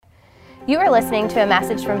You are listening to a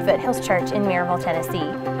message from Foothills Church in Maryville, Tennessee.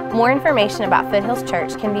 More information about Foothills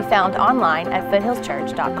Church can be found online at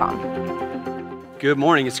foothillschurch.com. Good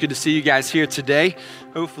morning. It's good to see you guys here today.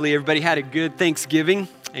 Hopefully everybody had a good Thanksgiving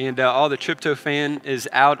and all the tryptophan is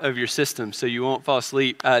out of your system so you won't fall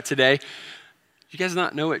asleep today. You guys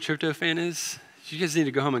not know what tryptophan is? You guys need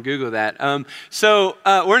to go home and Google that.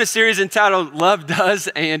 We're in a series entitled Love Does,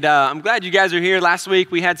 and I'm glad you guys are here. Last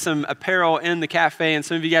week we had some apparel in the cafe, and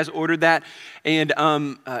some of you guys ordered that. And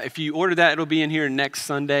if you order that, it'll be in here next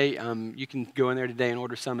Sunday. You can go in there today and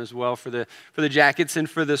order some as well for the jackets and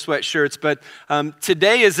for the sweatshirts. But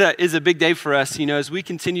today is a big day for us, as we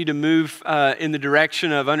continue to move in the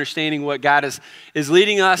direction of understanding what God is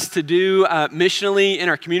leading us to do missionally in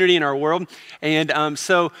our community, in our world. And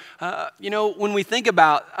when we think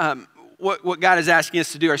about what God is asking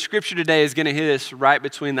us to do, our scripture today is going to hit us right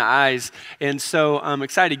between the eyes. And so I'm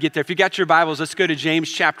excited to get there. If you got your Bibles, let's go to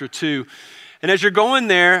James chapter 2. And as you're going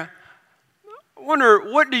there, I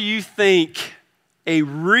wonder, what do you think a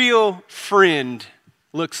real friend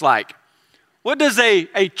looks like? What does a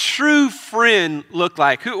true friend look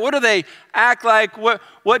like? What do they act like?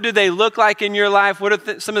 What do they look like in your life? What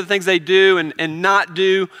are some of the things they do and not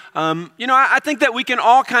do? I think that we can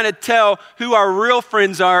all kind of tell who our real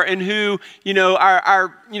friends are and who,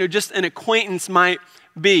 our just an acquaintance might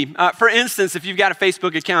be. For instance, if you've got a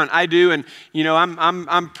Facebook account, I do, and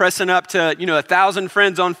I'm pressing up to 1,000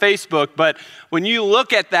 friends on Facebook. But when you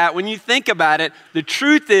look at that, when you think about it, the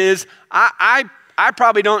truth is, I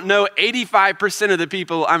probably don't know 85% of the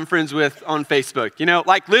people I'm friends with on Facebook.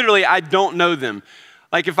 Literally, I don't know them.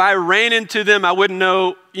 Like if I ran into them, I wouldn't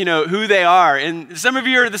know, who they are. And some of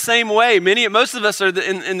you are the same way. Most of us are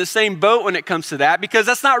in the same boat when it comes to that, because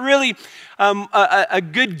that's not really a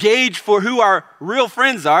good gauge for who our real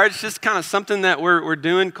friends are. It's just kind of something that we're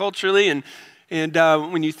doing culturally. And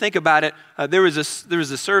when you think about it, there was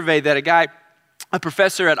a survey that a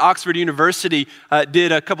professor at Oxford University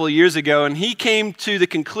did a couple of years ago, and he came to the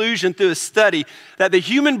conclusion through a study that the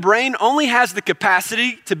human brain only has the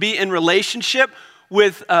capacity to be in relationship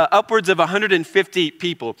with upwards of 150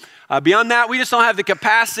 people. Beyond that, we just don't have the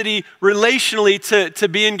capacity relationally to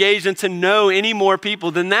be engaged and to know any more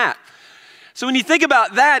people than that. So when you think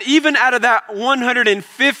about that, even out of that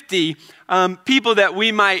 150 people that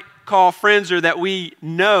we might call friends or that we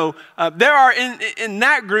know, there are in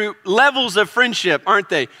that group levels of friendship, aren't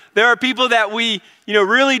they? There are people that we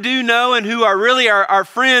really do know and who are really our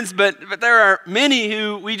friends, but there are many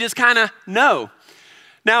who we just kind of know.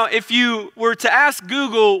 Now, if you were to ask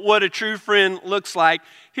Google what a true friend looks like,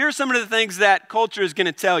 here are some of the things that culture is going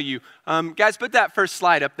to tell you. Guys, put that first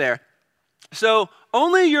slide up there. So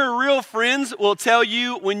only your real friends will tell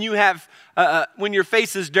you when when your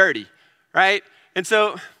face is dirty, right? And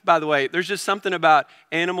so, by the way, there's just something about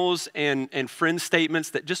animals and friend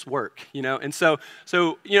statements that just work, And so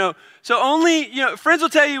only, friends will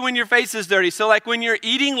tell you when your face is dirty. So like when you're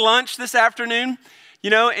eating lunch this afternoon,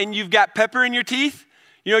 and you've got pepper in your teeth,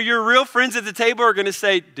 your real friends at the table are going to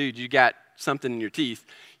say, dude, you got something in your teeth.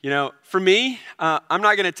 For me, I'm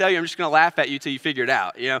not going to tell you. I'm just going to laugh at you till you figure it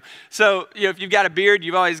out, So, if you've got a beard,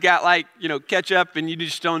 you've always got ketchup and you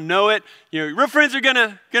just don't know it. Real friends are going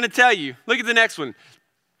to tell you. Look at the next one.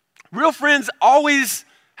 Real friends always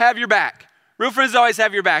have your back. Real friends always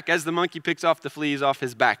have your back as the monkey picks off the fleas off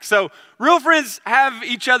his back. So real friends have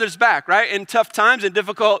each other's back, right? In tough times and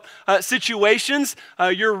difficult situations,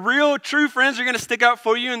 your real true friends are going to stick up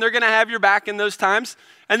for you and they're going to have your back in those times.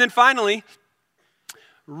 And then finally,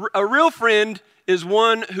 a real friend is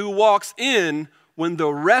one who walks in when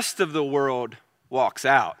the rest of the world walks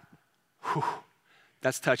out. Whew.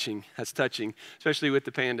 That's touching, especially with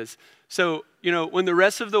the pandas. So, when the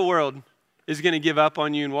rest of the world is going to give up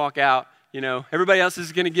on you and walk out, everybody else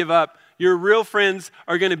is going to give up, your real friends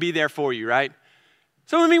are going to be there for you, right?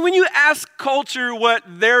 So, when you ask culture what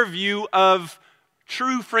their view of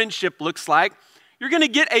true friendship looks like, you're going to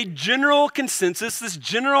get a general consensus, this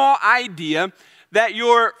general idea that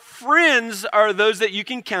your friends are those that you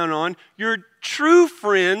can count on. Your true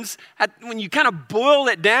friends, when you kind of boil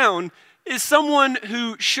it down, is someone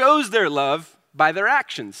who shows their love by their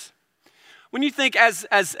actions. When you think as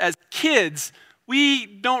kids, we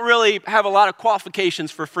don't really have a lot of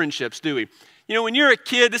qualifications for friendships, do we? When you're a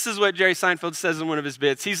kid, this is what Jerry Seinfeld says in one of his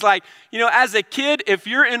bits. He's like, as a kid, if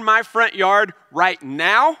you're in my front yard right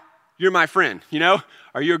now, you're my friend,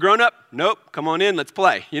 Are you a grown-up? Nope. Come on in, let's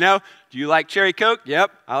play, Do you like cherry Coke?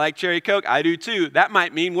 Yep, I like cherry Coke. I do too. That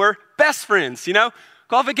might mean we're best friends,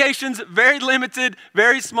 Qualifications, very limited,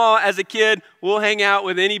 very small. As a kid, we'll hang out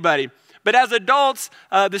with anybody. But as adults,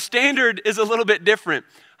 the standard is a little bit different.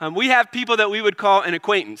 We have people that we would call an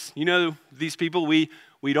acquaintance. You know, these people, we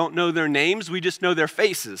don't know their names, we just know their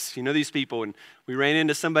faces. You know these people. And we ran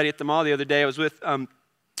into somebody at the mall the other day. I was with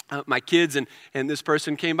my kids, and this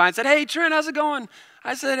person came by and said, "Hey, Trent, how's it going?"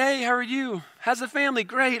 I said, "Hey, how are you? How's the family?"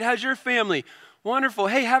 "Great. How's your family?" "Wonderful."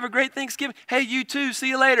 "Hey, have a great Thanksgiving." "Hey, you too. See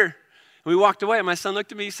you later." And we walked away, and my son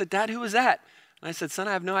looked at me. He said, "Dad, who was that?" And I said, "Son,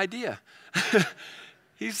 I have no idea."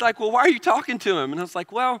 He's like, "Well, why are you talking to him?" And I was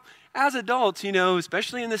like, "Well, as adults, you know,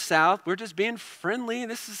 especially in the South, we're just being friendly.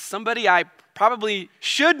 This is somebody I probably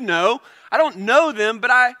should know. I don't know them,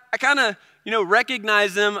 but I kind of, you know,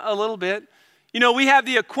 recognize them a little bit." You know, we have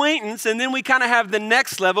the acquaintance, and then we kind of have the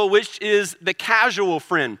next level, which is the casual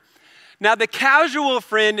friend. Now, the casual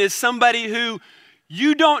friend is somebody who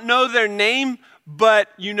you don't know their name, but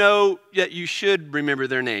you know that you should remember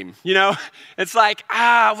their name. You know, it's like,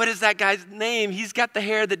 what is that guy's name? He's got the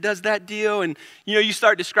hair that does that deal. And, you know, you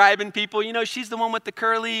start describing people, you know, she's the one with the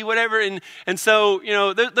curly, whatever. And so, you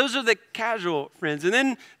know, those are the casual friends.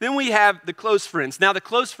 And then we have the close friends. Now, the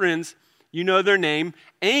close friends, you know their name,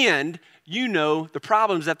 and you know the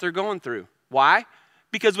problems that they're going through. Why?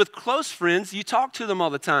 Because with close friends, you talk to them all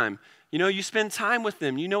the time. You know, you spend time with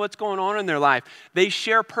them. You know what's going on in their life. They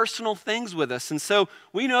share personal things with us. And so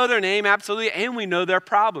we know their name, absolutely, and we know their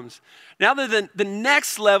problems. Now, the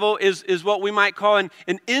next level is what we might call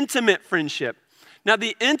an intimate friendship. Now,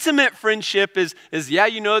 the intimate friendship is yeah,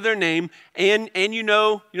 you know their name, and you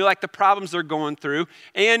know, like the problems they're going through,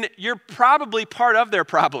 and you're probably part of their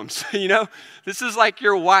problems. You know, this is like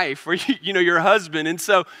your wife or you know your husband, and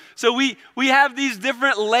so we have these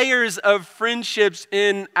different layers of friendships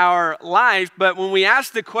in our life. But when we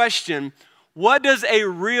ask the question, what does a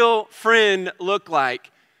real friend look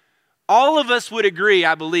like? All of us would agree,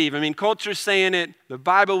 I believe. I mean, culture's saying it, the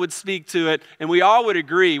Bible would speak to it, and we all would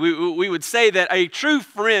agree. We would say that a true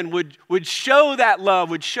friend would show that love,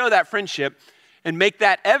 would show that friendship, and make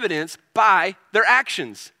that evidence by their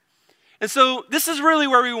actions. And so this is really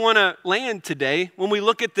where we want to land today when we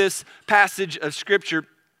look at this passage of Scripture,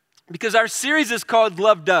 because our series is called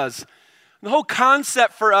Love Does. The whole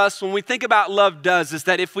concept for us when we think about love does is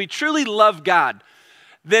that if we truly love God,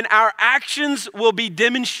 then our actions will be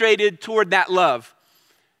demonstrated toward that love.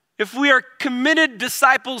 If we are committed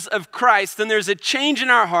disciples of Christ, then there's a change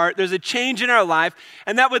in our heart, there's a change in our life,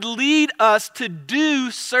 and that would lead us to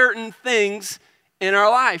do certain things in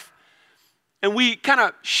our life. And we kind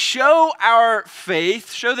of show our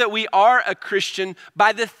faith, show that we are a Christian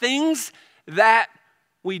by the things that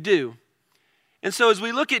we do. And so as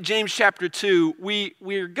we look at James chapter 2,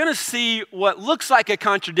 we're going to see what looks like a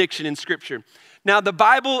contradiction in Scripture. Now, the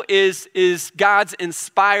Bible is God's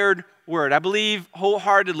inspired word. I believe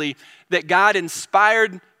wholeheartedly that God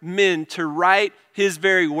inspired men to write his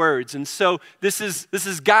very words. And so this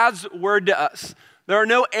is God's word to us. There are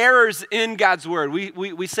no errors in God's word.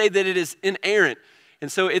 We say that it is inerrant.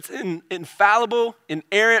 And so it's infallible,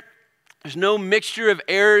 inerrant. There's no mixture of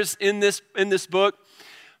errors in this book.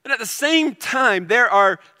 But at the same time, there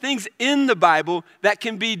are things in the Bible that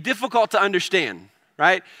can be difficult to understand.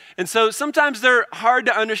 Right? And so sometimes they're hard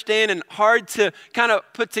to understand and hard to kind of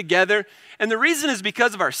put together. And the reason is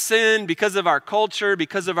because of our sin, because of our culture,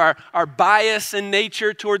 because of our bias in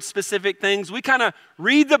nature towards specific things. We kind of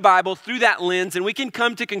read the Bible through that lens, and we can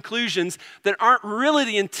come to conclusions that aren't really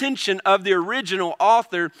the intention of the original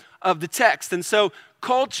author of the text. And so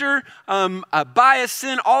culture, bias,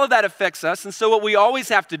 sin, all of that affects us. And so what we always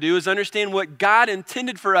have to do is understand what God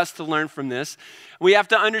intended for us to learn from this. We have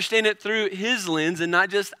to understand it through his lens and not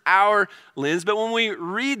just our lens. But when we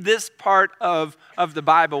read this part of the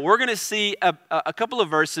Bible, we're going to see a couple of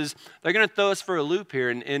verses. They're going to throw us for a loop here.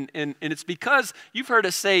 And it's because you've heard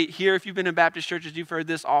us say here, if you've been in Baptist churches, you've heard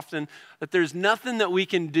this often, that there's nothing that we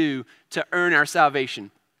can do to earn our salvation.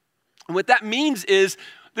 And what that means is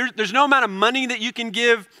there's no amount of money that you can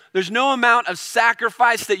give. There's no amount of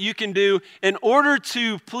sacrifice that you can do in order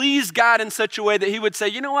to please God in such a way that he would say,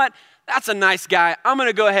 you know what? That's a nice guy. I'm going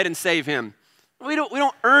to go ahead and save him. We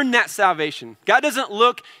don't earn that salvation. God doesn't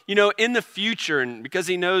look, in the future, and because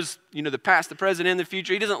he knows, the past, the present, and the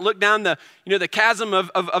future. He doesn't look down the chasm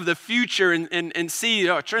of the future and see,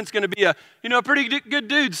 Trent's going to be a pretty good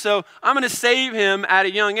dude, so I'm going to save him at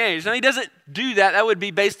a young age. Now, he doesn't do that. That would be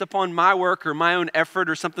based upon my work or my own effort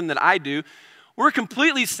or something that I do. We're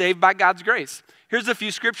completely saved by God's grace. Here's a few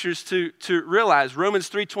scriptures to realize. Romans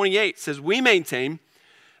 3:28 says, we maintain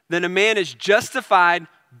that a man is justified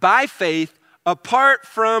by faith apart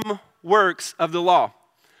from works of the law.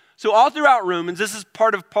 So all throughout Romans, this is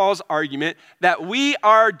part of Paul's argument that we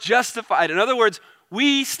are justified. In other words,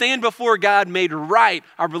 we stand before God made right.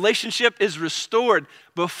 Our relationship is restored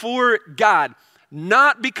before God.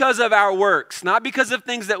 not because of our works, not because of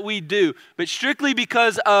things that we do, but strictly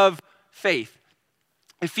because of faith.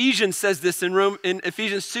 Ephesians says this in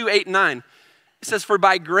Ephesians 2, 8, and 9. It says, "For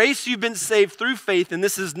by grace you've been saved through faith, and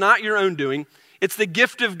this is not your own doing. It's the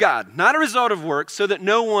gift of God, not a result of works, so that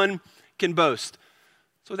no one can boast."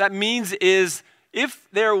 So what that means is, if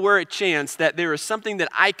there were a chance that there is something that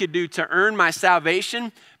I could do to earn my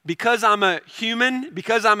salvation, because I'm a human,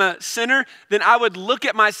 because I'm a sinner, then I would look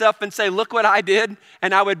at myself and say, look what I did,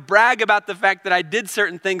 and I would brag about the fact that I did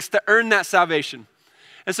certain things to earn that salvation.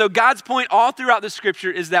 And so God's point all throughout the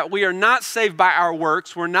scripture is that we are not saved by our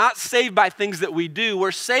works. We're not saved by things that we do.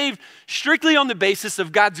 We're saved strictly on the basis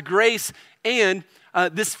of God's grace and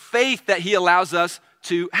this faith that he allows us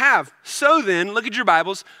to have. So then, look at your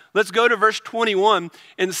Bibles. Let's go to verse 21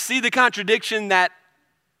 and see the contradiction that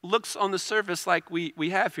looks on the surface like we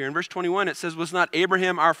have here. In verse 21, it says, "Was not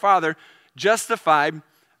Abraham our father justified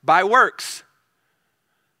by works?"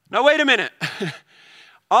 Now, wait a minute.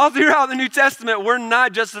 All throughout the New Testament, we're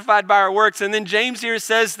not justified by our works. And then James here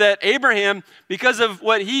says that Abraham, because of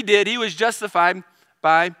what he did, he was justified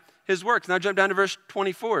by his works. Now jump down to verse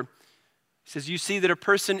 24. He says, "You see that a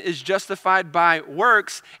person is justified by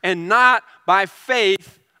works and not by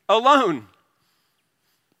faith alone."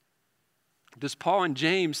 Does Paul and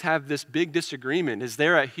James have this big disagreement? Is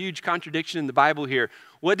there a huge contradiction in the Bible here?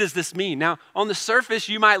 What does this mean? Now, on the surface,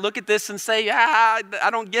 you might look at this and say, I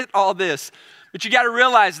don't get all this. But you got to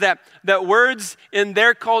realize that words in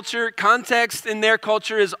their culture, context in their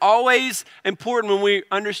culture is always important when we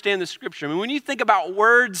understand the scripture. I mean, when you think about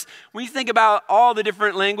words, when you think about all the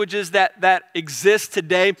different languages that exist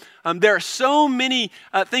today, there are so many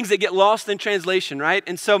things that get lost in translation, right?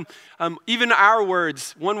 And so even our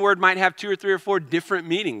words, one word might have 2 or 3 or 4 different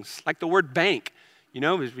meanings, like the word bank. You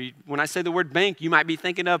know, when I say the word bank, you might be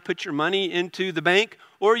thinking of put your money into the bank,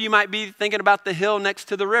 or you might be thinking about the hill next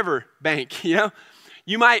to the river bank, you know?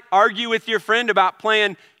 You might argue with your friend about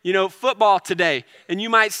playing, football today, and you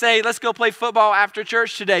might say, let's go play football after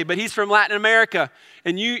church today, but he's from Latin America,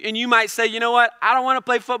 and you might say, you know what, I don't want to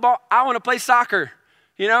play football, I want to play soccer,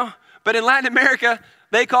 But in Latin America,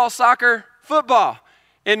 they call soccer football,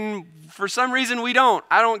 and for some reason we don't.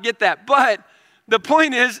 I don't get that, but the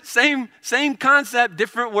point is, same concept,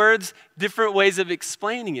 different words, different ways of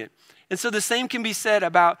explaining it. And so the same can be said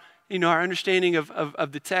about, our understanding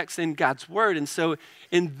of the text in God's word. And so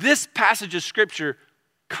in this passage of scripture,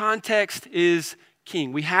 context is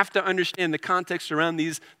king. We have to understand the context around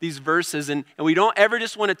these verses. And we don't ever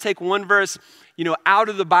just want to take one verse, out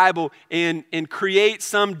of the Bible and create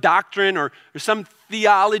some doctrine or some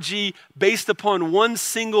theology based upon one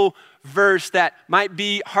single verse that might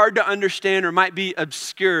be hard to understand or might be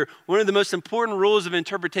obscure. One of the most important rules of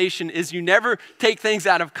interpretation is you never take things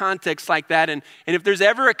out of context like that. And if there's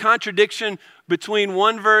ever a contradiction between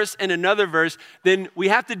one verse and another verse, then we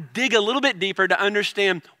have to dig a little bit deeper to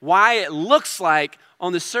understand why it looks like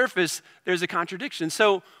on the surface there's a contradiction.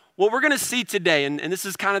 So what we're going to see today, and this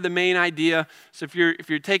is kind of the main idea, so if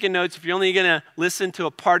you're taking notes, if you're only going to listen to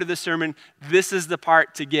a part of the sermon, this is the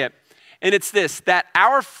part to get. And it's this, that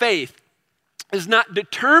our faith is not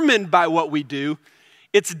determined by what we do,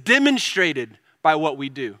 it's demonstrated by what we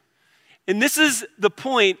do. And this is the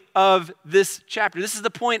point of this chapter. This is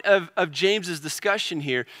the point of James's discussion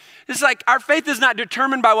here. It's like our faith is not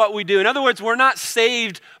determined by what we do. In other words, we're not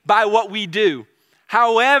saved by what we do.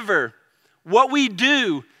 However, what we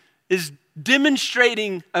do is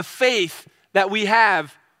demonstrating a faith that we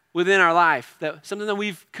have within our life, that something that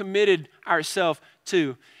we've committed ourselves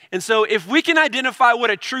to. And so if we can identify what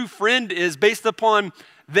a true friend is based upon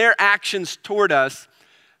their actions toward us,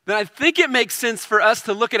 then I think it makes sense for us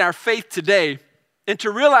to look at our faith today and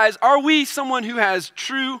to realize, are we someone who has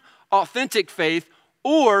true, authentic faith,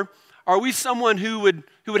 or are we someone who would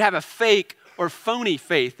have a fake or phony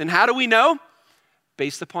faith? And how do we know?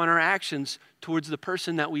 Based upon our actions towards the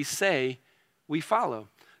person that we say we follow.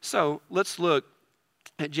 So let's look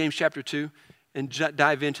at James chapter 2 and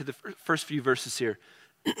dive into the first few verses here.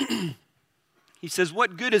 He says,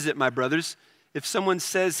 "What good is it, my brothers, if someone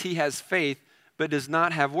says he has faith but does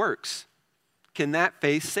not have works? Can that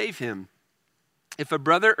faith save him? If a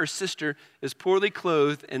brother or sister is poorly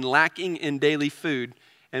clothed and lacking in daily food,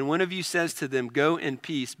 and one of you says to them, 'Go in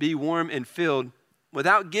peace, be warm and filled,'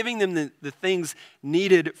 without giving them the things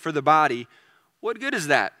needed for the body, what good is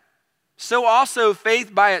that? So also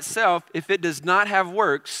faith by itself, if it does not have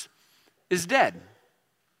works, is dead."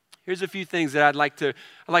 Here's a few things that I'd like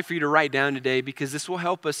for you to write down today, because this will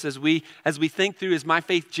help us as we think through, is my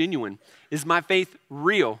faith genuine? Is my faith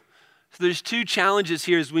real? So there's 2 challenges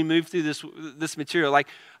here as we move through this material. Like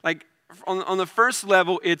on the first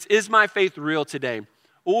level, it's, is my faith real today?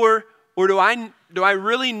 Or do I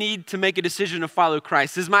really need to make a decision to follow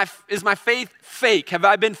Christ? Is my faith fake? Have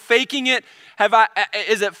I been faking it?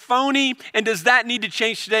 Is it phony? And does that need to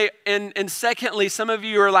change today? And secondly, some of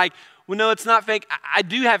you are like, well, no, it's not fake. I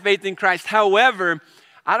do have faith in Christ. However,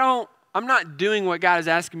 I'm not doing what God is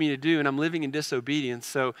asking me to do, and I'm living in disobedience.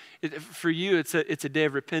 So for you, it's a day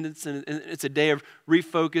of repentance, and it's a day of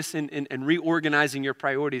refocus and reorganizing your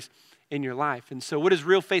priorities in your life. And so what does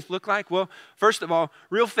real faith look like? Well, first of all,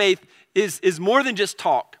 real faith is more than just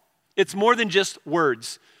talk. It's more than just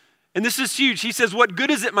words. And this is huge. He says, what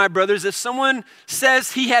good is it, my brothers, if someone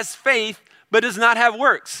says he has faith but does not have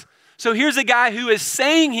works? So here's a guy who is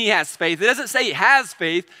saying he has faith. It doesn't say he has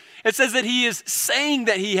faith. It says that he is saying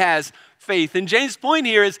that he has faith. And James' point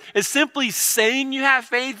here is simply saying you have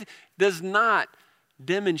faith does not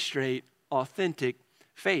demonstrate authentic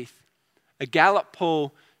faith. A Gallup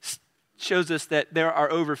poll shows us that there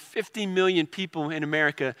are over 50 million people in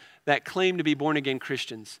America that claim to be born-again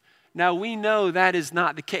Christians. Now, we know that is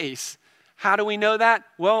not the case. How do we know that?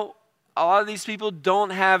 Well, a lot of these people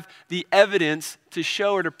don't have the evidence to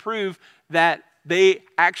show or to prove that they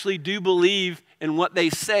actually do believe in what they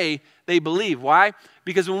say they believe. Why?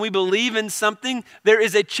 Because when we believe in something, there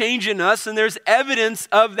is a change in us, and there's evidence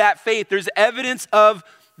of that faith. There's evidence of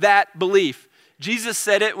that belief. Jesus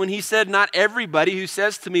said it when he said, not everybody who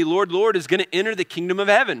says to me, Lord, Lord, is going to enter the kingdom of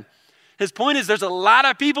heaven. His point is there's a lot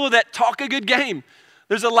of people that talk a good game.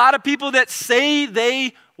 There's a lot of people that say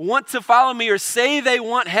they want to follow me or say they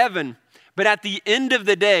want heaven. But at the end of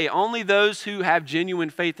the day, only those who have genuine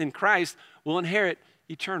faith in Christ will inherit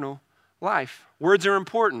eternal life. Words are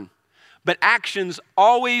important, but actions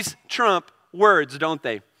always trump words, don't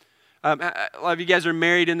they? A lot of you guys are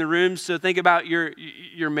married in the room, so think about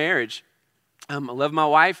your marriage. I love my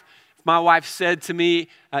wife. If my wife said to me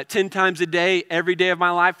 10 times a day, every day of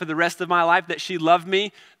my life, for the rest of my life, that she loved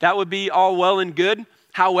me, that would be all well and good.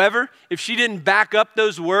 However, if she didn't back up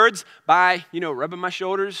those words by, rubbing my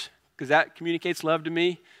shoulders, because that communicates love to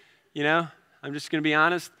me, I'm just going to be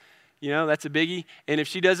honest, that's a biggie. And if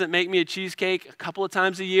she doesn't make me a cheesecake a couple of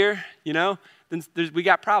times a year, then we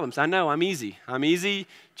got problems. I know, I'm easy.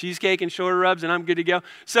 Cheesecake and shoulder rubs, and I'm good to go.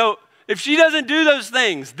 So if she doesn't do those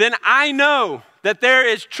things, then I know that there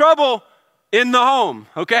is trouble in the home,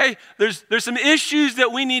 okay? There's some issues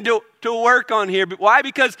that we need to work on here. But why?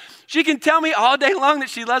 Because she can tell me all day long that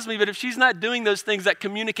she loves me, but if she's not doing those things that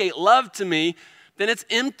communicate love to me, then it's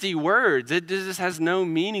empty words. It just has no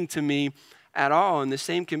meaning to me at all. And the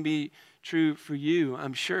same can be true for you,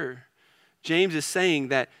 I'm sure. James is saying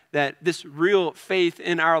that this real faith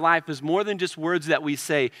in our life is more than just words that we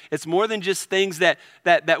say. It's more than just things that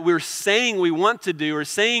we're saying we want to do or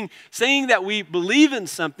saying that we believe in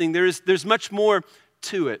something. There's much more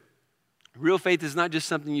to it. Real faith is not just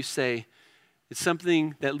something you say. It's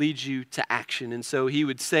something that leads you to action. And so he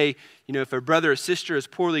would say, if a brother or sister is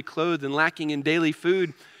poorly clothed and lacking in daily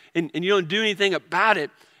food and you don't do anything about it,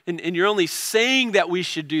 and you're only saying that we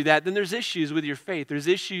should do that, then there's issues with your faith. There's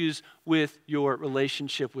issues with your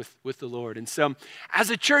relationship with the Lord. And so as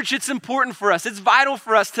a church, it's important for us. It's vital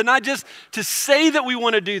for us to not just to say that we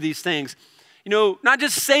want to do these things, not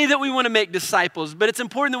just say that we want to make disciples, but it's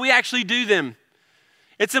important that we actually do them.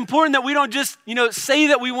 It's important that we don't just, say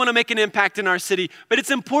that we want to make an impact in our city, but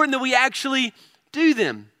it's important that we actually do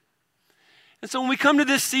them. And so when we come to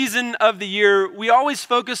this season of the year, we always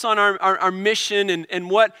focus on our mission and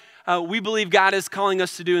what we believe God is calling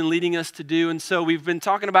us to do and leading us to do. And so we've been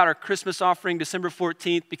talking about our Christmas offering, December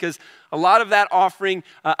 14th, because a lot of that offering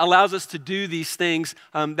allows us to do these things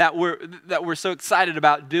that we're so excited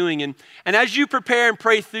about doing. And as you prepare and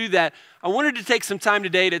pray through that, I wanted to take some time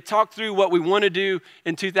today to talk through what we want to do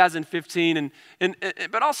in 2015,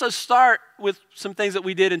 but also start with some things that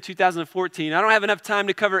we did in 2014. I don't have enough time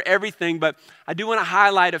to cover everything, but I do want to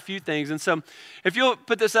highlight a few things. And so if you'll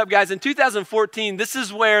put this up, guys, in 2014, this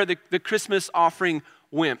is where the Christmas offering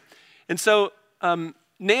went. And so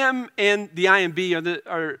NAM and the IMB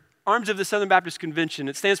are arms of the Southern Baptist Convention.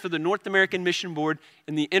 It stands for the North American Mission Board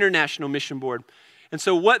and the International Mission Board. And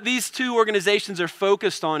so what these two organizations are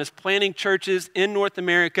focused on is planting churches in North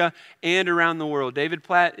America and around the world. David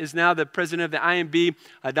Platt is now the president of the IMB.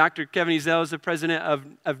 Dr. Kevin Ezell is the president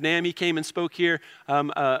of NAM. He came and spoke here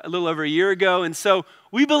a little over a year ago. And so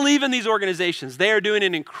we believe in these organizations. They are doing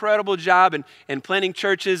an incredible job in planting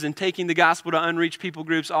churches and taking the gospel to unreached people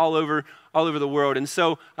groups all over the world. And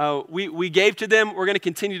so we gave to them. We're going to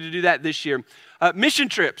continue to do that this year. Mission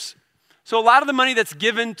trips. So a lot of the money that's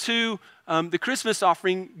given to the Christmas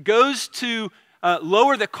offering goes to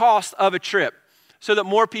lower the cost of a trip so that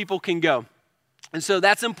more people can go. And so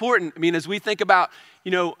that's important. I mean, as we think about,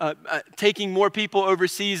 taking more people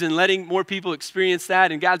overseas and letting more people experience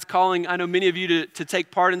that, and God's calling, I know many of you to take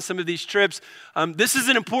part in some of these trips. This is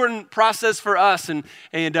an important process for us, and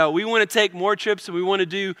we want to take more trips, and we want to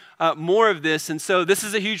do more of this. And so this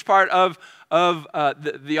is a huge part of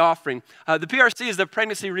the offering. The PRC is the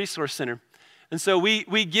Pregnancy Resource Center. And so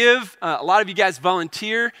we give, a lot of you guys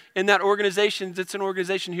volunteer in that organization. It's an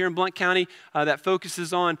organization here in Blount County that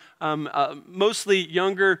focuses on mostly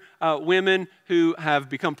younger women who have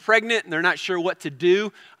become pregnant and they're not sure what to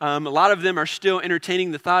do. A lot of them are still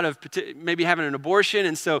entertaining the thought of maybe having an abortion.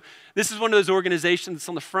 And so this is one of those organizations that's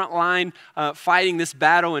on the front line fighting this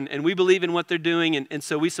battle, and we believe in what they're doing, and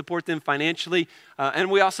so we support them financially. And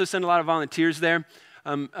we also send a lot of volunteers there.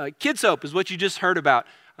 Kids Hope is what you just heard about.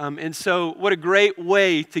 And so what a great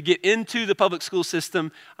way to get into the public school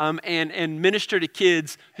system and minister to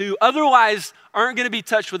kids who otherwise aren't going to be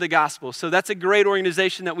touched with the gospel. So that's a great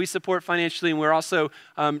organization that we support financially, and we're also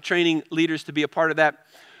training leaders to be a part of that.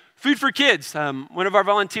 Food for Kids. One of our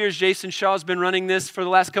volunteers, Jason Shaw, has been running this for the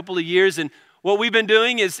last couple of years, and what we've been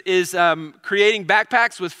doing is creating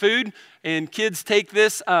backpacks with food, and kids take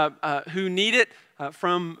this who need it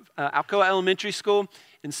from Alcoa Elementary School.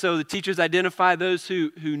 And so the teachers identify those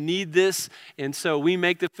who need this, and so we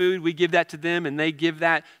make the food, we give that to them, and they give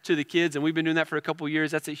that to the kids, and we've been doing that for a couple of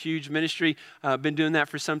years. That's a huge ministry, been doing that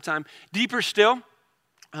for some time. Deeper Still,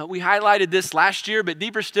 we highlighted this last year, but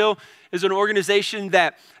Deeper Still is an organization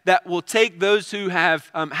that will take those who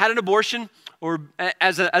have had an abortion, or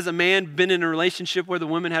as a man been in a relationship where the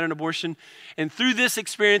woman had an abortion, and through this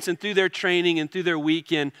experience and through their training and through their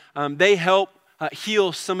weekend, they help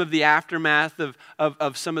heal some of the aftermath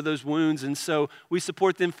of some of those wounds. And so we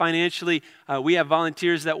support them financially. We have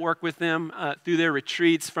volunteers that work with them through their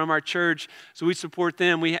retreats from our church. So we support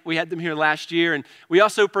them. We had them here last year. And we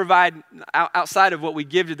also provide, outside of what we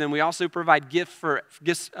give to them, we also provide gift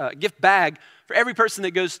bag for every person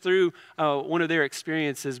that goes through one of their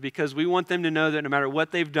experiences, because we want them to know that no matter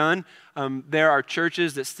what they've done, there are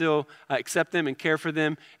churches that still accept them and care for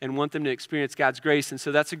them and want them to experience God's grace. And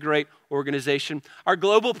so that's a great organization. Our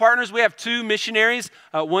global partners, we have 2 missionaries,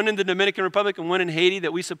 one in the Dominican Republic and one in Haiti,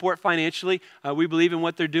 that we support financially. We believe in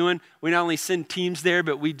what they're doing. We not only send teams there,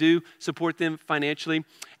 but we do support them financially.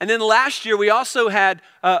 And then last year, we also had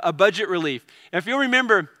a budget relief. And if you'll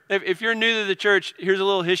remember, if you're new to the church, here's a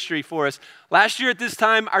little history for us. Last year at this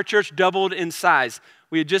time, our church doubled in size.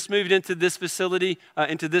 We had just moved into this facility,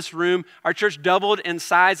 into this room. Our church doubled in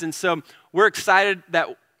size, and so we're excited that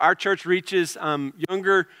our church reaches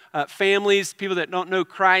younger families, people that don't know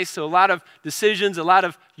Christ. So a lot of decisions, a lot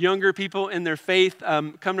of younger people in their faith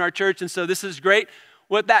come to our church, and so this is great.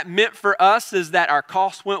 What that meant for us is that our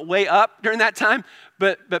costs went way up during that time,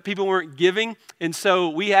 but people weren't giving. And so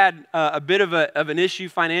we had a bit of an issue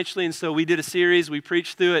financially, and so we did a series, we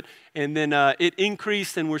preached through it, and then it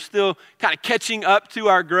increased, and we're still kind of catching up to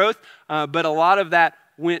our growth, but a lot of that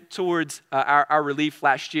went towards our relief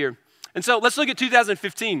last year. And so let's look at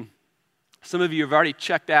 2015. Some of you have already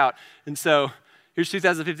checked out, and so here's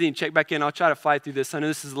 2015. Check back in. I'll try to fly through this. I know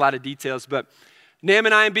this is a lot of details, but NAM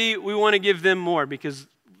and IMB, we want to give them more because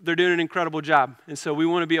they're doing an incredible job. And so we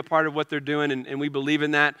want to be a part of what they're doing, and we believe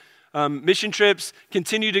in that. Mission trips,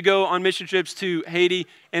 continue to go on mission trips to Haiti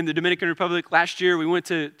and the Dominican Republic. Last year, we went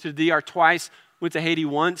to DR twice, went to Haiti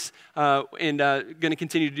once, and going to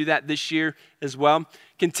continue to do that this year as well.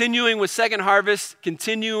 Continuing with Second Harvest,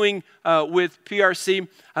 continuing with PRC.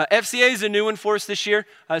 FCA is a new one for us this year.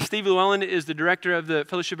 Steve Llewellyn is the director of the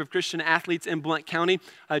Fellowship of Christian Athletes in Blount County,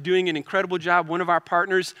 doing an incredible job. One of our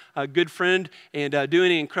partners, a good friend, and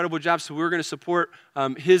doing an incredible job. So we're going to support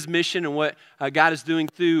his mission and what God is doing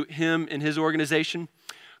through him and his organization.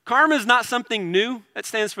 Karma is not something new. That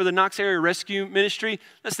stands for the Knox Area Rescue Ministry.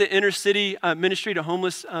 That's the inner city ministry to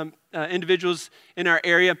homeless individuals in our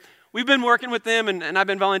area. We've been working with them, and I've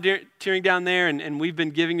been volunteering down there, and we've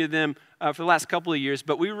been giving to them for the last couple of years.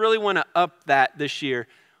 But we really want to up that this year.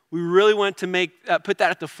 We really want to put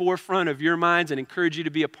that at the forefront of your minds and encourage you to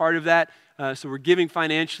be a part of that. So we're giving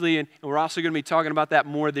financially, and we're also going to be talking about that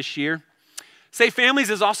more this year. Safe Families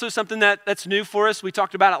is also something that's new for us. We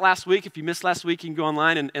talked about it last week. If you missed last week, you can go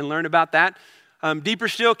online and learn about that. Deeper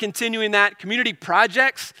Still, continuing that. Community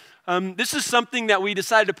projects. This is something that we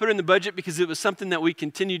decided to put in the budget because it was something that we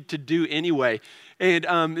continued to do anyway.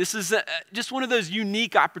 And this is just one of those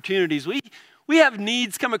unique opportunities. We have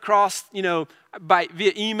needs come across,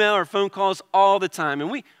 via email or phone calls all the time. And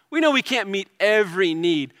we know we can't meet every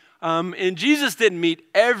need. And Jesus didn't meet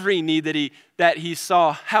every need that he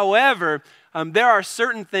saw. However, there are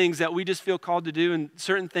certain things that we just feel called to do, and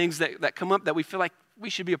certain things that come up that we feel like we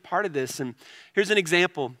should be a part of this. And here's an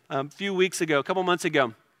example. A couple months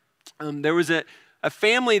ago, there was a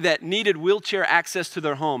family that needed wheelchair access to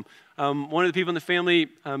their home. One of the people in the family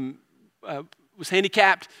was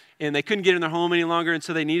handicapped, and they couldn't get in their home any longer, and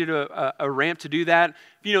so they needed a ramp to do that.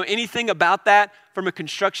 If you know anything about that from a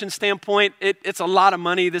construction standpoint, it's a lot of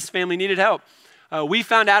money. This family needed help. We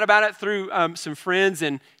found out about it through some friends,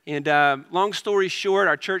 and long story short,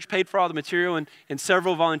 our church paid for all the material, and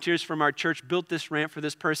several volunteers from our church built this ramp for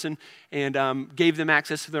this person and gave them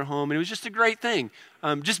access to their home, and it was just a great thing,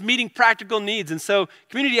 just meeting practical needs. And so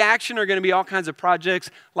Community Action are going to be all kinds of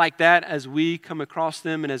projects like that as we come across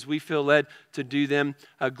them and as we feel led to do them.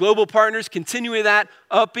 Global Partners, continuing that,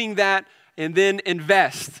 upping that, and then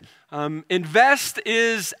Invest. Invest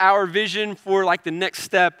is our vision for like the next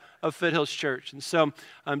step of Foothills Church. And so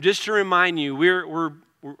just to remind you,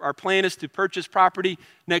 our plan is to purchase property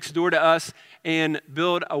next door to us and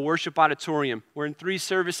build a worship auditorium. We're in 3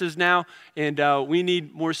 services now, and we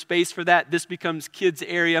need more space for that. This becomes kids'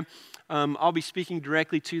 area. I'll be speaking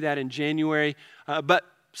directly to that in January. But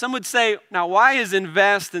some would say, now why is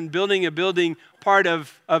Invest and building a building part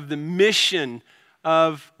of the mission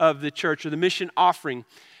of the church or the mission offering?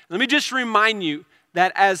 Let me just remind you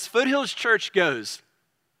that as Foothills Church goes,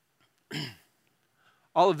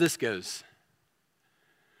 all of this goes.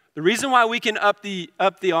 The reason why we can up the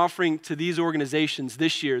offering to these organizations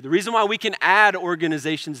this year, the reason why we can add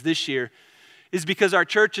organizations this year is because our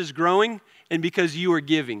church is growing and because you are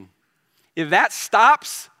giving. If that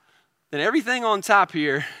stops, then everything on top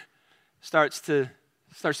here starts to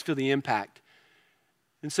feel the impact.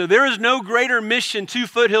 And so there is no greater mission to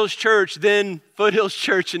Foothills Church than Foothills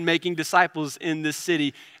Church in making disciples in this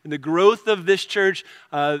city. And the growth of this church,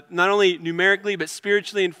 not only numerically, but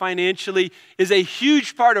spiritually and financially, is a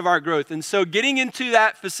huge part of our growth. And so getting into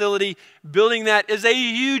that facility, building that, is a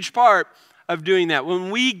huge part of doing that.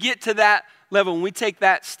 When we get to that level, when we take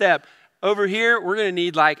that step, over here, we're going to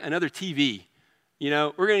need like another TV. You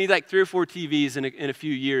know, we're going to need like 3 or 4 TVs in a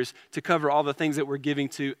few years to cover all the things that we're giving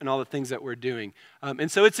to and all the things that we're doing.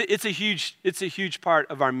 And so it's a huge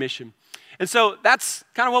part of our mission. And so that's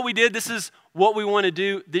kind of what we did. This is what we want to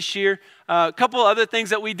do this year. A couple other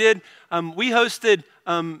things that we did. We hosted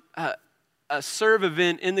a serve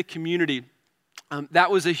event in the community.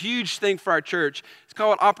 That was a huge thing for our church. It's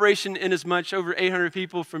called Operation Inasmuch. Over 800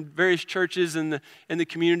 people from various churches in the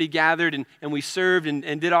community gathered, and we served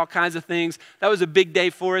and did all kinds of things. That was a big day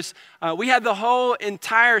for us. We had the whole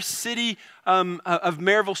entire city of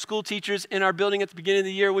Maryville school teachers in our building at the beginning of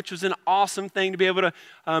the year, which was an awesome thing to be able to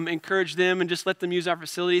encourage them and just let them use our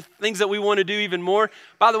facility. Things that we want to do even more.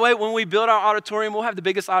 By the way, when we build our auditorium, we'll have the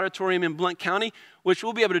biggest auditorium in Blount County, which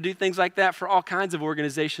we'll be able to do things like that for all kinds of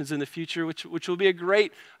organizations in the future, which will be a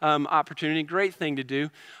great opportunity, great thing to do.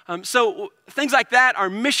 So things like that, our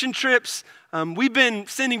mission trips. We've been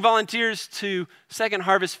sending volunteers to Second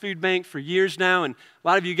Harvest Food Bank for years now, and a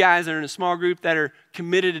lot of you guys are in a small group that are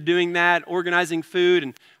committed to doing that, organizing food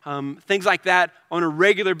and things like that on a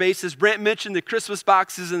regular basis. Brent mentioned the Christmas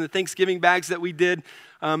boxes and the Thanksgiving bags that we did.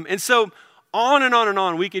 And so on and on and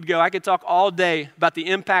on we could go. I could talk all day about the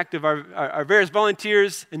impact of our various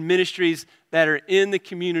volunteers and ministries that are in the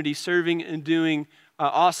community serving and doing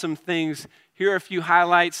awesome things. Here are a few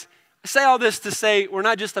highlights. I say all this to say we're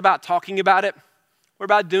not just about talking about it, we're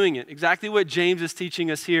about doing it. Exactly what James is teaching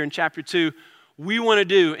us here in chapter 2, we want to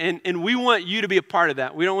do, and we want you to be a part of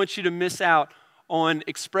that. We don't want you to miss out on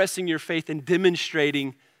expressing your faith and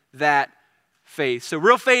demonstrating that faith. So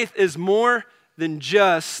real faith is more than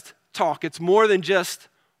just talk. It's more than just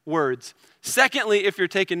words. Secondly, if you're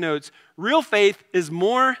taking notes, real faith is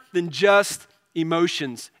more than just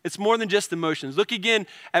emotions. It's more than just emotions. Look again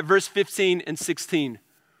at verse 15 and 16.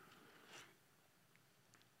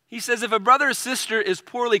 He says, if a brother or sister is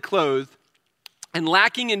poorly clothed and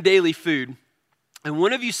lacking in daily food, and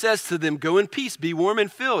one of you says to them, go in peace, be warm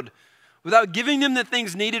and filled, without giving them the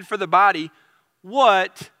things needed for the body,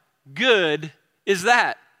 what good is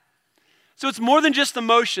that? So it's more than just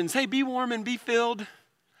emotions. Hey, be warm and be filled.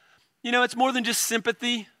 You know, it's more than just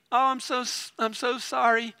sympathy. Oh, I'm so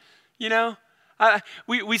sorry. You know,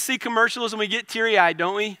 we see commercials and we get teary-eyed,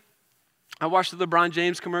 don't we? I watched the LeBron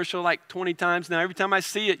James commercial like 20 times now. Every time I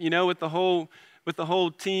see it, you know, with the whole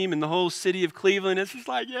team and the whole city of Cleveland, it's just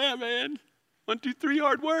like, yeah, man, 1, 2, 3,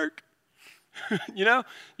 hard work. You know,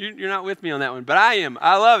 you're not with me on that one, but I am.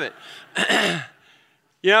 I love it.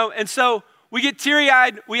 You know, and so we get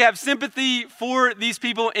teary-eyed. We have sympathy for these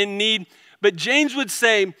people in need. But James would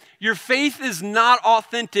say, your faith is not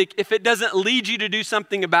authentic if it doesn't lead you to do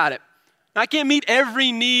something about it. I can't meet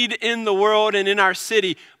every need in the world and in our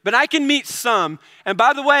city, but I can meet some. And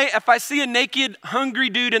by the way, if I see a naked, hungry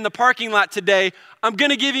dude in the parking lot today, I'm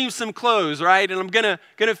going to give him some clothes, right? And I'm going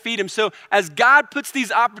to feed him. So as God puts these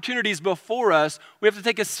opportunities before us, we have to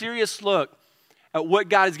take a serious look at what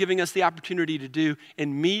God is giving us the opportunity to do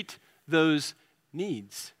and meet those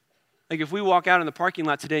needs. Like if we walk out in the parking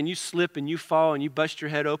lot today and you slip and you fall and you bust your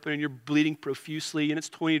head open and you're bleeding profusely and it's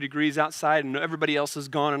 20 degrees outside and everybody else is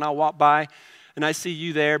gone and I walk by and I see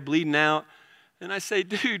you there bleeding out and I say,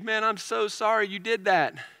 dude, man, I'm so sorry you did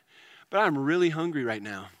that, but I'm really hungry right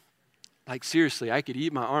now. Like seriously, I could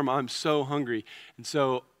eat my arm. I'm so hungry. And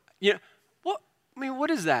so,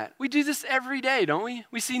 what is that? We do this every day, don't we?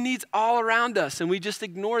 We see needs all around us and we just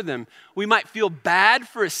ignore them. We might feel bad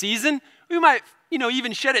for a season. We might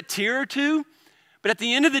even shed a tear or two. But at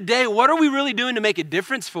the end of the day, what are we really doing to make a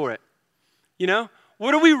difference for it?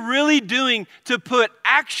 What are we really doing to put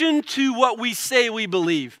action to what we say we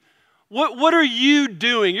believe? What are you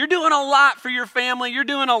doing? You're doing a lot for your family. You're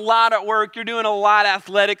doing a lot at work. You're doing a lot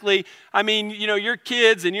athletically. I mean, your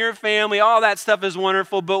kids and your family, all that stuff is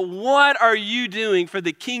wonderful. But what are you doing for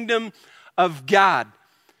the kingdom of God?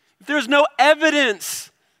 If there's no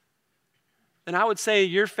evidence, then I would say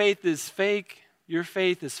your faith is fake. Your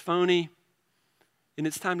faith is phony, and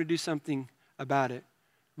it's time to do something about it.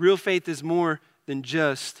 Real faith is more than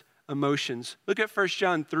just emotions. Look at 1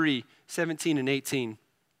 John 3, 17 and 18.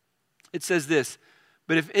 It says this,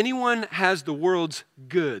 but if anyone has the world's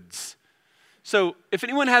goods. So if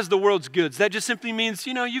anyone has the world's goods, that just simply means,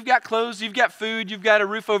 you've got clothes, you've got food, you've got a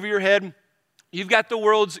roof over your head, you've got the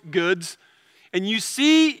world's goods, and you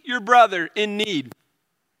see your brother in need,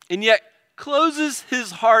 and yet closes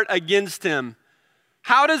his heart against him.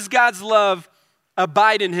 How does God's love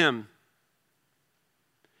abide in him?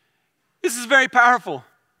 This is very powerful.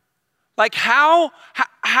 Like how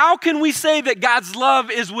can we say that God's love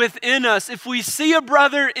is within us if we see a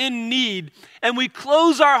brother in need and we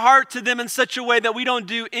close our heart to them in such a way that we don't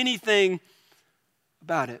do anything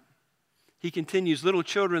about it? He continues, little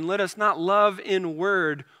children, let us not love in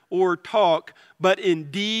word or talk, but in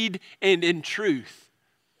deed and in truth.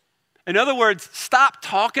 In other words, stop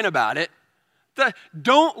talking about it.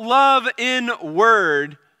 Don't love in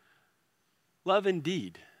word, love in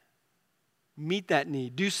deed. Meet that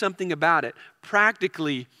need. Do something about it.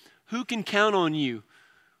 Practically, who can count on you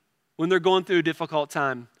when they're going through a difficult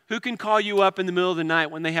time? Who can call you up in the middle of the night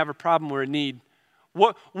when they have a problem or a need?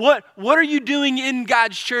 What are you doing in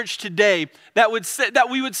God's church today that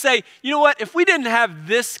we would say, you know what, if we didn't have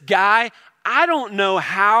this guy, I don't know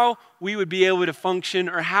how we would be able to function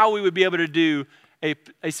or how we would be able to do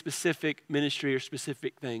a specific ministry or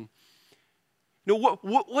specific thing.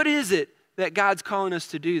 What is it that God's calling us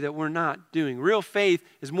to do that we're not doing? Real faith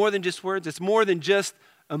is more than just words. It's more than just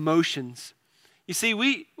emotions. You see,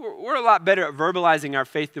 we're a lot better at verbalizing our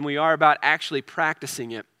faith than we are about actually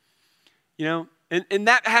practicing it. And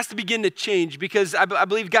that has to begin to change because I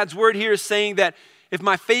believe God's word here is saying that if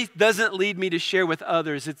my faith doesn't lead me to share with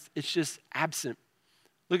others, it's just absent.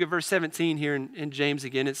 Look at verse 17 here in James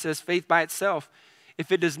again. It says, faith by itself,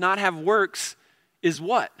 if it does not have works, is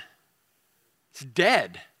what? It's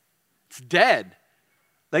dead. It's dead.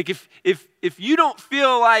 Like if you don't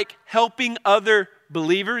feel like helping other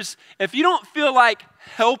believers, if you don't feel like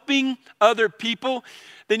helping other people,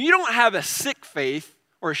 then you don't have a sick faith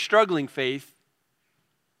or a struggling faith.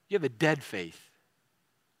 You have a dead faith.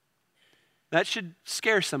 That should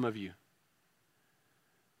scare some of you.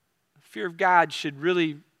 The fear of God should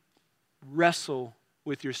really wrestle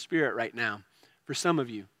with your spirit right now for some of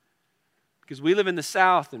you. Because we live in the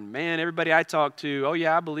South, and man, everybody I talk to, oh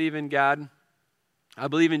yeah, I believe in God. I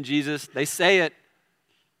believe in Jesus. They say it.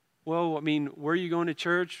 Well, where are you going to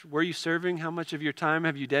church? Where are you serving? How much of your time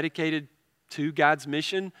have you dedicated to God's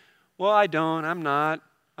mission? Well, I don't. I'm not.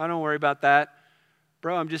 I don't worry about that.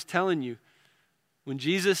 Bro, I'm just telling you, when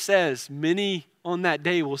Jesus says, many on that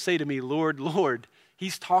day will say to me, Lord, Lord,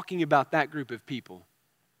 he's talking about that group of people.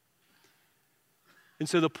 And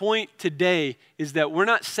so the point today is that we're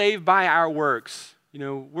not saved by our works.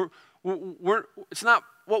 It's not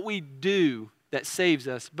what we do that saves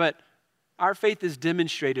us, but our faith is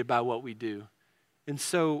demonstrated by what we do. And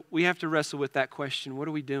so we have to wrestle with that question, what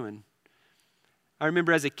are we doing? I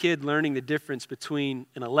remember as a kid learning the difference between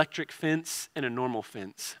an electric fence and a normal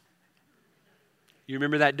fence. You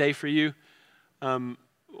remember that day for you?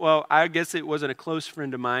 Well, I guess it wasn't a close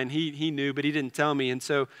friend of mine. He knew, but he didn't tell me. And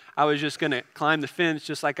so I was just going to climb the fence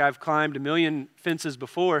just like I've climbed a million fences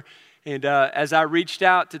before. And as I reached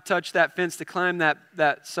out to touch that fence to climb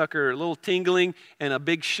that sucker, a little tingling and a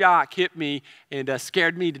big shock hit me and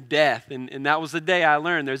scared me to death. And that was the day I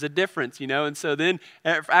learned there's a difference, And so then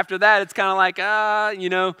after that, it's kind of like,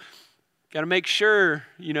 got to make sure,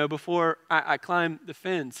 before I climb the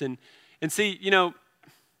fence. And see,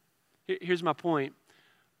 here's my point.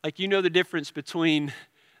 Like, the difference between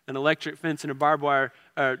an electric fence and a barbed wire,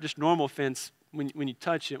 or just normal fence when you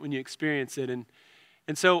touch it, when you experience it. And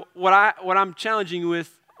so what I'm challenging you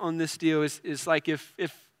with on this deal is like if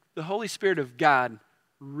the Holy Spirit of God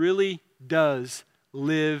really does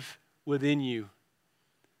live within you,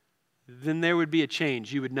 then there would be a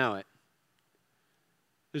change. You would know it.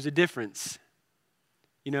 There's a difference.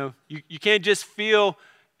 You can't just feel,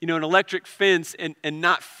 an electric fence and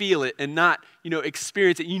not feel it and not,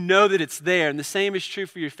 experience it. You know that it's there. And the same is true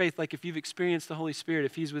for your faith. Like if you've experienced the Holy Spirit,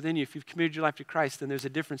 if He's within you, if you've committed your life to Christ, then there's a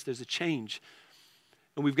difference. There's a change.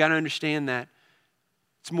 And we've got to understand that.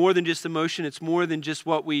 It's more than just emotion. It's more than just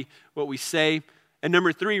what we say. And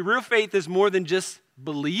number 3, real faith is more than just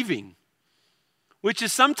believing, which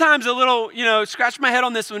is sometimes a little, scratch my head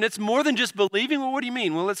on this one. It's more than just believing. Well, what do you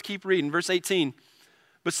mean? Well, let's keep reading. Verse 18.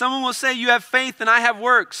 But someone will say, you have faith and I have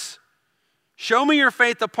works. Show me your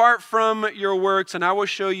faith apart from your works, and I will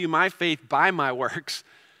show you my faith by my works.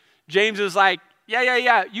 James was like,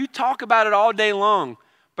 yeah. You talk about it all day long,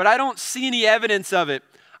 but I don't see any evidence of it.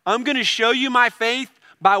 I'm going to show you my faith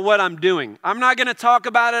by what I'm doing. I'm not going to talk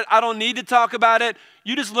about it. I don't need to talk about it.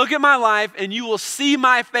 You just look at my life and you will see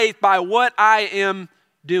my faith by what I am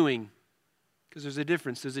doing. Because there's a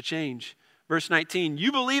difference. There's a change. Verse 19,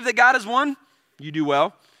 you believe that God is one? You do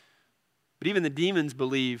well. But even the demons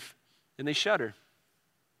believe and they shudder.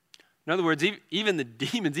 In other words, even the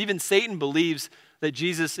demons, even Satan believes that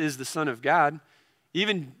Jesus is the Son of God.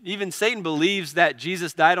 Even Satan believes that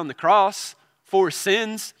Jesus died on the cross for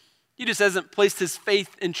sins. He just hasn't placed his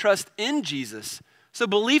faith and trust in Jesus. So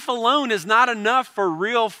belief alone is not enough for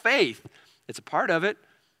real faith. It's a part of it,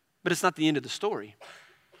 but it's not the end of the story.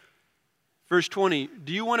 Verse 20,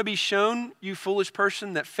 do you want to be shown, you foolish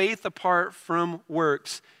person, that faith apart from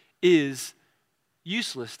works is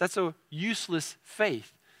useless? That's a useless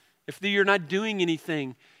faith. If you're not doing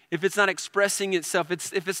anything, if it's not expressing itself,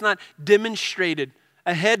 if it's not demonstrated,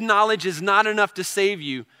 a head knowledge is not enough to save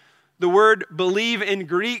you. The word believe in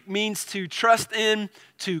Greek means to trust in,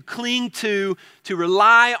 to cling to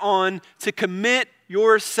rely on, to commit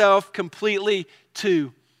yourself completely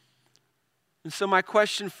to. And so my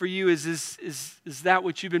question for you is that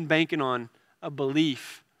what you've been banking on? A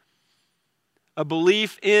belief. A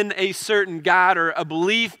belief in a certain God, or a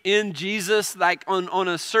belief in Jesus, like on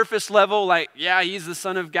a surface level, like, yeah, He's the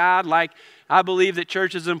Son of God. Like, I believe that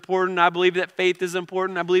church is important. I believe that faith is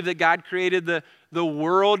important. I believe that God created the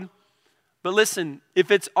world. But listen,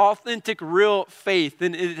 if it's authentic, real faith,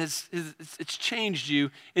 then it's changed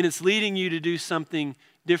you and it's leading you to do something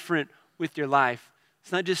different with your life.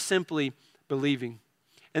 It's not just simply believing.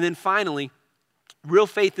 And then finally, real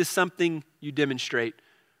faith is something you demonstrate.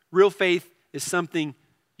 Real faith is something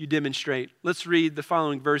you demonstrate. Let's read the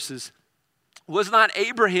following verses. Was not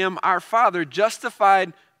Abraham, our father,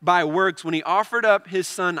 justified by works when he offered up his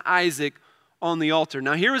son Isaac on the altar?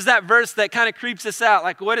 Now here is that verse that kind of creeps us out.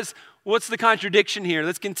 Like, what's the contradiction here?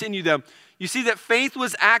 Let's continue though. You see that faith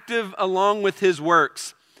was active along with his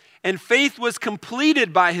works, and faith was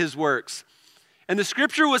completed by his works. And the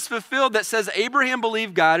scripture was fulfilled that says Abraham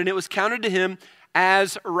believed God and it was counted to him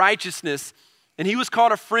as righteousness. And he was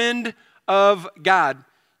called a friend of God.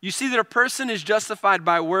 You see that a person is justified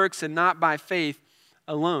by works and not by faith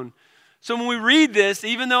alone. So when we read this,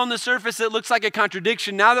 even though on the surface it looks like a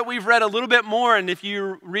contradiction, now that we've read a little bit more, and if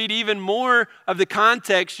you read even more of the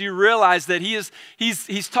context, you realize that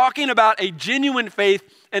he's talking about a genuine faith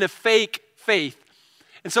and a fake faith.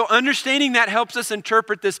 And so understanding that helps us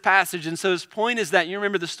interpret this passage. And so his point is that, you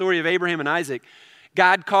remember the story of Abraham and Isaac.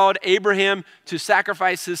 God called Abraham to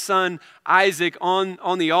sacrifice his son Isaac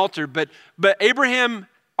on the altar. But Abraham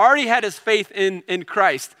already had his faith in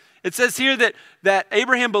Christ. It says here that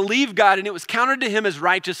Abraham believed God and it was counted to him as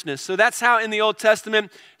righteousness. So that's how in the Old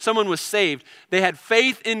Testament someone was saved. They had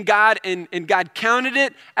faith in God and God counted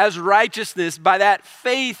it as righteousness by that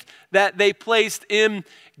faith that they placed in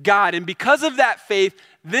God. And because of that faith,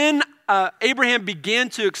 then Abraham began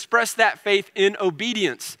to express that faith in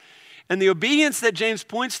obedience. And the obedience that James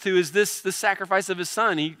points to is the sacrifice of his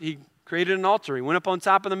son. He created an altar. He went up on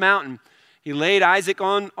top of the mountain. He laid Isaac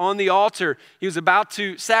on the altar. He was about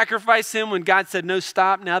to sacrifice him when God said, no,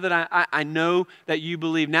 stop. Now that I know that you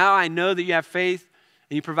believe. Now I know that you have faith.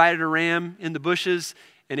 And he provided a ram in the bushes.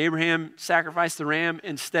 And Abraham sacrificed the ram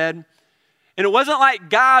instead. And it wasn't like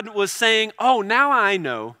God was saying, oh, now I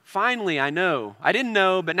know. Finally, I know. I didn't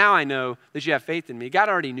know, but now I know that you have faith in me. God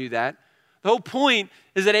already knew that. The whole point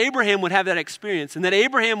is that Abraham would have that experience and that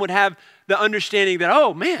Abraham would have the understanding that,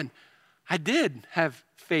 oh, man, I did have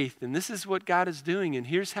faith and this is what God is doing and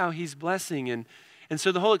here's how he's blessing. And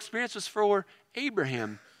so the whole experience was for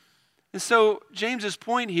Abraham. And so James's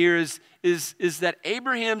point here is that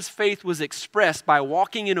Abraham's faith was expressed by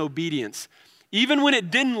walking in obedience, even when it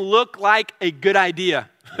didn't look like a good idea.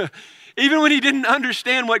 Even when he didn't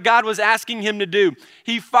understand what God was asking him to do.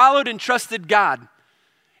 He followed and trusted God.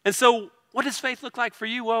 And so what does faith look like for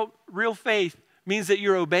you? Well, real faith means that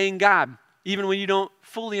you're obeying God, even when you don't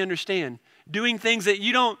fully understand. Doing things that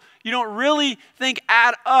you don't really think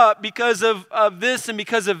add up because of this and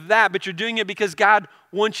because of that, but you're doing it because God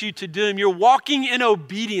wants you to do them. You're walking in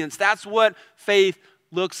obedience. That's what faith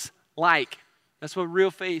looks like. That's what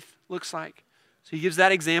real faith looks like. So he gives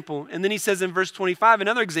that example. And then he says in verse 25,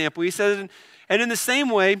 another example. He says, and in the same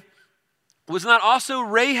way, was not also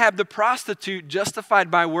Rahab the prostitute justified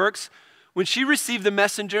by works when she received the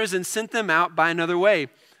messengers and sent them out by another way?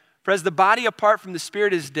 For as the body apart from the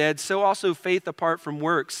spirit is dead, so also faith apart from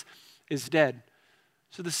works is dead.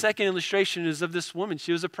 So the second illustration is of this woman.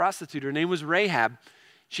 She was a prostitute. Her name was Rahab.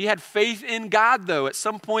 She had faith in God, though, at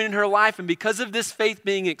some point in her life. And because of this faith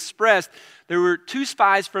being expressed, there were two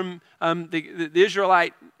spies from the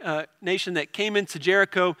Israelite nation that came into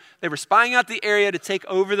Jericho. They were spying out the area to take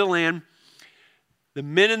over the land. The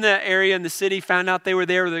men in the area in the city found out they were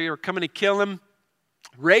there. They were coming to kill him.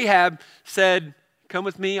 Rahab said, come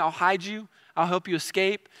with me. I'll hide you. I'll help you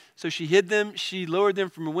escape. So she hid them. She lowered them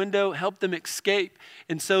from a window, helped them escape.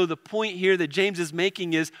 And so the point here that James is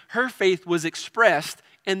making is her faith was expressed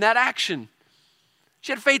in that action.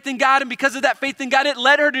 She had faith in God, and because of that faith in God, it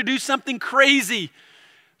led her to do something crazy,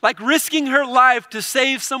 like risking her life to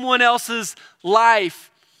save someone else's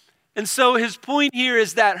life. And so his point here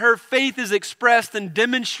is that her faith is expressed and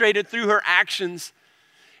demonstrated through her actions.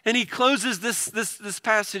 And he closes this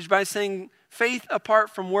passage by saying, faith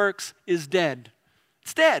apart from works is dead.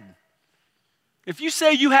 It's dead. If you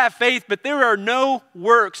say you have faith, but there are no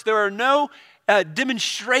works, there are no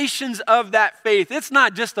demonstrations of that faith, it's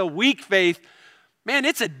not just a weak faith. Man,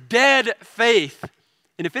 it's a dead faith.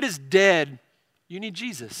 And if it is dead, you need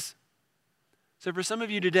Jesus. So for some of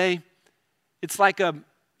you today, it's like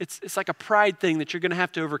a pride thing that you're going to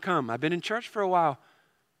have to overcome. I've been in church for a while.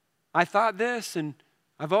 I thought this and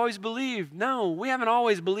I've always believed. No, we haven't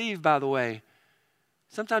always believed, by the way.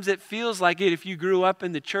 Sometimes it feels like it if you grew up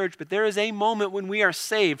in the church, but there is a moment when we are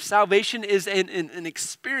saved. Salvation is an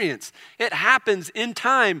experience. It happens in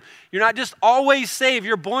time. You're not just always saved.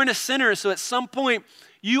 You're born a sinner, so at some point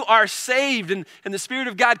you are saved, and the Spirit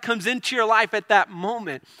of God comes into your life at that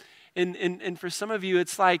moment. And for some of you,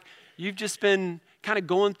 it's like you've just been kind of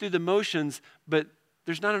going through the motions, but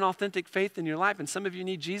there's not an authentic faith in your life. And some of you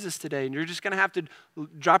need Jesus today, and you're just going to have to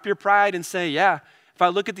drop your pride and say, yeah, if I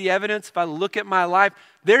look at the evidence, if I look at my life,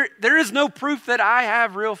 there is no proof that I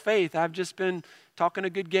have real faith. I've just been talking a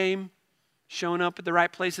good game, showing up at the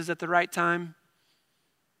right places at the right time.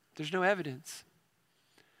 There's no evidence.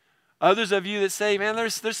 Others of you that say, man,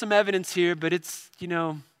 there's some evidence here, but it's,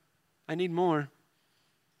 I need more.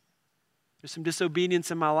 There's some disobedience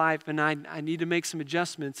in my life, and I need to make some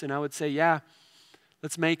adjustments. And I would say, yeah,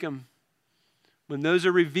 let's make them. When those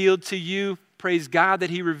are revealed to you, praise God that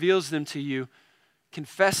he reveals them to you.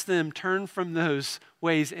 Confess them, turn from those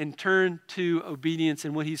ways, and turn to obedience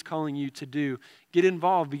and what he's calling you to do. Get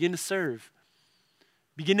involved, begin to serve.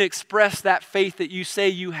 Begin to express that faith that you say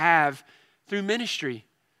you have through ministry,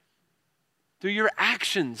 through your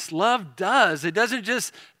actions. Love does. It doesn't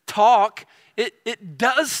just talk. It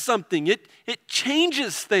does something. It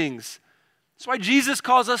changes things. That's why Jesus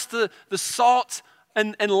calls us the salt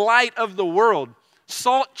and light of the world.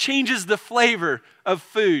 Salt changes the flavor of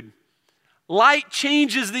food. Light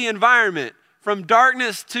changes the environment from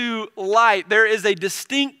darkness to light. There is a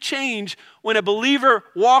distinct change when a believer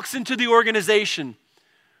walks into the organization.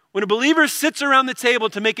 When a believer sits around the table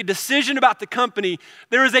to make a decision about the company,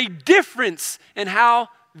 there is a difference in how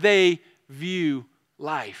they view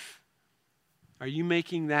life. Are you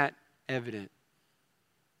making that evident?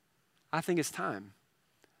 I think it's time.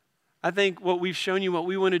 I think what we've shown you, what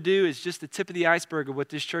we want to do is just the tip of the iceberg of what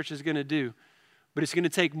this church is going to do. But it's going to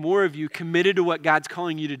take more of you committed to what God's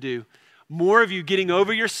calling you to do. More of you getting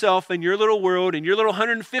over yourself and your little world and your little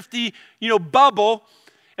 150, bubble,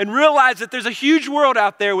 and realize that there's a huge world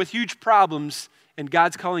out there with huge problems, and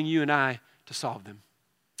God's calling you and I to solve them.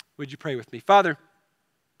 Would you pray with me? Father,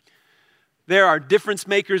 there are difference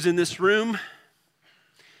makers in this room.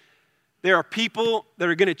 there are people that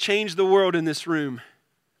are going to change the world in this room.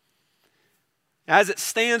 As it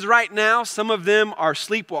stands right now, some of them are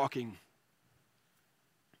sleepwalking.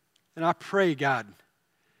 And I pray, God,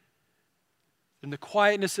 in the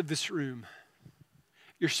quietness of this room,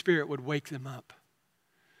 your Spirit would wake them up.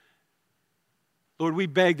 Lord, we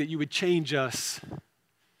beg that you would change us,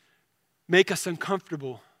 make us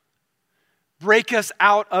uncomfortable, break us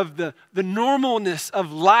out of the normalness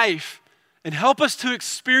of life, and help us to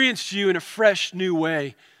experience you in a fresh, new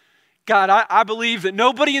way. God, I believe that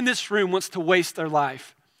nobody in this room wants to waste their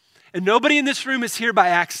life. And nobody in this room is here by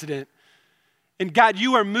accident. And God,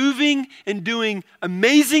 you are moving and doing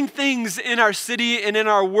amazing things in our city and in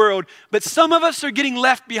our world. But some of us are getting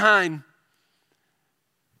left behind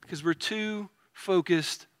because we're too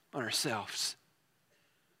focused on ourselves.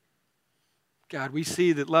 God, we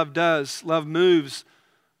see that love does, love moves,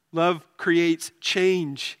 love creates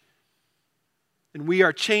change. And we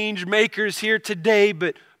are change makers here today,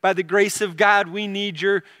 but by the grace of God, we need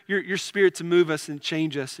your Spirit to move us and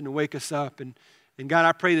change us and to wake us up. And God,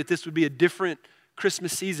 I pray that this would be a different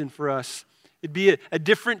Christmas season for us. It'd be a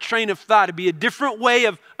different train of thought. It'd be a different way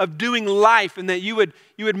of doing life, and that you would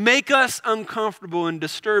make us uncomfortable and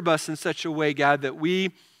disturb us in such a way, God, that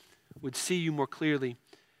we would see you more clearly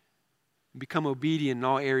and become obedient in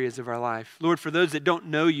all areas of our life. Lord, for those that don't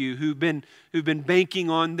know you, who've been banking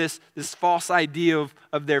on this false idea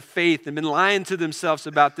of their faith and been lying to themselves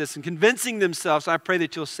about this and convincing themselves, I pray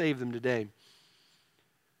that you'll save them today.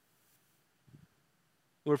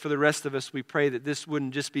 Lord, for the rest of us, we pray that this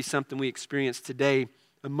wouldn't just be something we experience today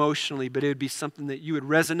emotionally, but it would be something that you would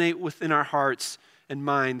resonate within our hearts and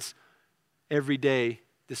minds every day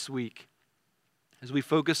this week. As we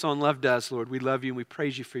focus on Love Does, Lord, we love you and we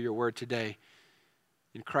praise you for your word today.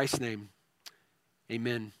 In Christ's name,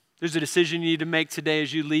 amen. There's a decision you need to make today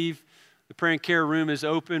as you leave. The prayer and care room is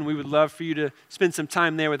open. We would love for you to spend some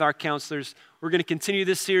time there with our counselors. We're going to continue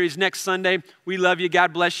this series next Sunday. We love you.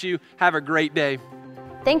 God bless you. Have a great day.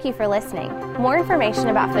 Thank you for listening. More information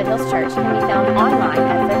about Foothills Church can be found online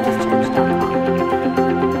at foothillschurch.com.